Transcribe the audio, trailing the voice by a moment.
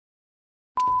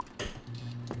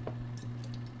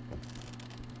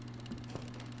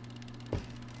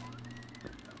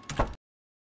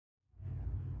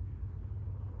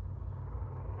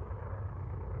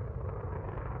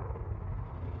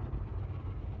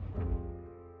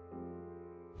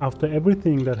After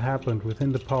everything that happened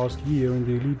within the past year in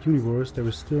the Elite universe, there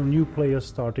is still new players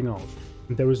starting out.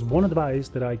 And there is one advice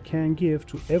that I can give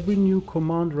to every new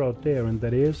commander out there, and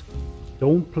that is,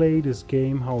 don't play this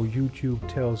game how YouTube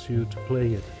tells you to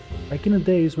play it. Back in the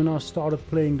days when I started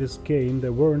playing this game,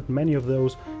 there weren't many of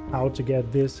those how to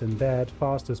get this and that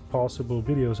fast as possible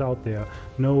videos out there.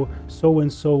 No so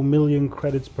and so million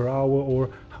credits per hour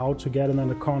or how to get an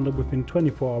anaconda within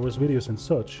 24 hours videos and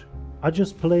such. I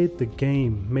just played the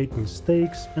game, made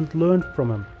mistakes and learned from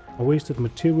them. I wasted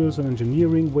materials and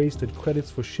engineering, wasted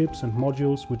credits for ships and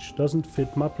modules which doesn't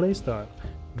fit my playstyle.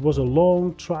 It was a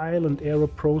long trial and error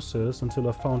process until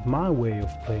I found my way of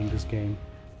playing this game.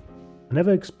 I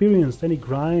never experienced any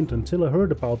grind until I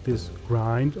heard about this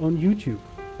grind on YouTube.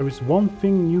 There is one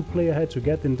thing new player had to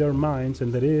get in their minds,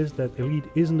 and that is that Elite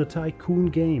isn't a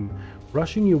tycoon game.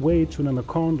 Rushing your way to an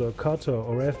anaconda, cutter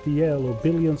or FDL or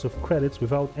billions of credits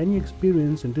without any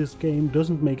experience in this game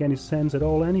doesn't make any sense at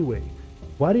all anyway.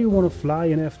 Why do you want to fly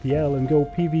an FDL and go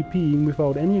PvPing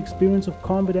without any experience of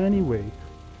combat anyway?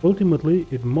 Ultimately,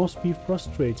 it must be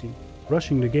frustrating.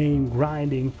 Rushing the game,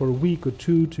 grinding for a week or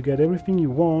two to get everything you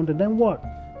want, and then what?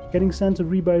 Getting sent a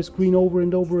rebuy screen over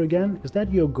and over again? Is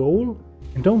that your goal?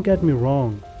 And don't get me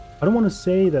wrong, I don't want to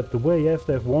say that the way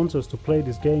FTF wants us to play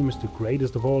this game is the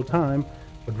greatest of all time,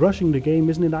 but rushing the game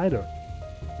isn't it either.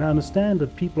 And I understand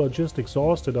that people are just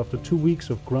exhausted after 2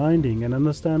 weeks of grinding, and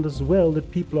understand as well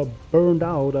that people are burned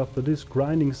out after this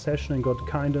grinding session and got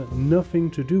kinda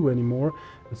nothing to do anymore,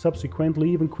 and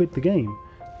subsequently even quit the game.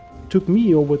 It took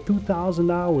me over 2,000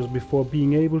 hours before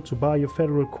being able to buy a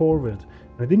Federal Corvette,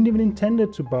 and I didn't even intend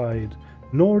to buy it,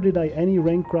 nor did I any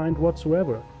rank grind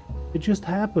whatsoever. It just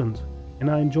happened, and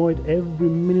I enjoyed every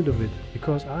minute of it,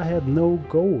 because I had no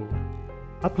goal.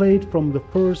 I played from the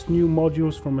first new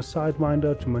modules from a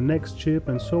Sidewinder to my next chip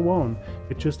and so on.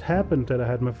 It just happened that I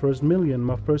had my first million,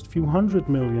 my first few hundred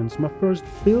millions, my first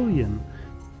billion.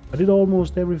 I did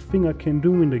almost everything I can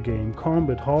do in the game.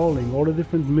 Combat, hauling, all the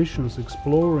different missions,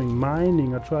 exploring,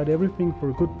 mining. I tried everything for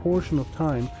a good portion of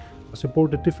time. I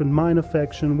supported different miner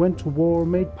faction, went to war,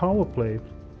 made power play.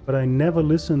 But I never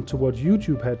listened to what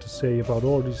YouTube had to say about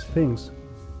all these things.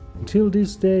 Until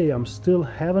this day, I'm still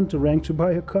haven't the rank to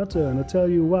buy a cutter, and I tell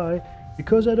you why.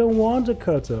 Because I don't want a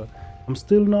cutter. I'm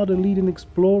still not elite in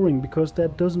exploring, because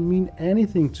that doesn't mean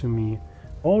anything to me.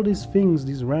 All these things,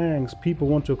 these ranks people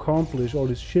want to accomplish, all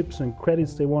these ships and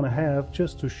credits they want to have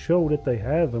just to show that they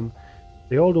have them.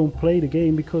 They all don't play the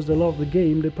game because they love the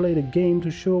game, they play the game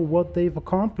to show what they've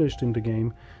accomplished in the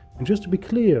game. And just to be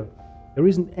clear, there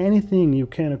isn't anything you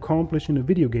can accomplish in a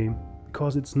video game,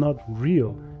 because it's not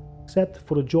real. Except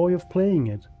for the joy of playing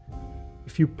it.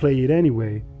 If you play it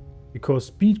anyway, because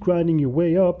speed grinding your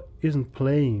way up isn't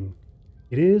playing.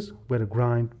 It is where the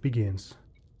grind begins.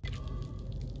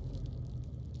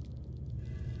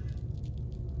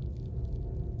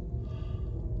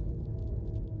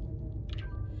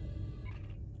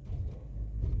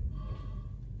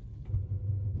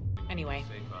 Anyway,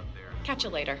 catch you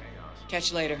later.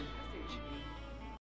 Catch you later.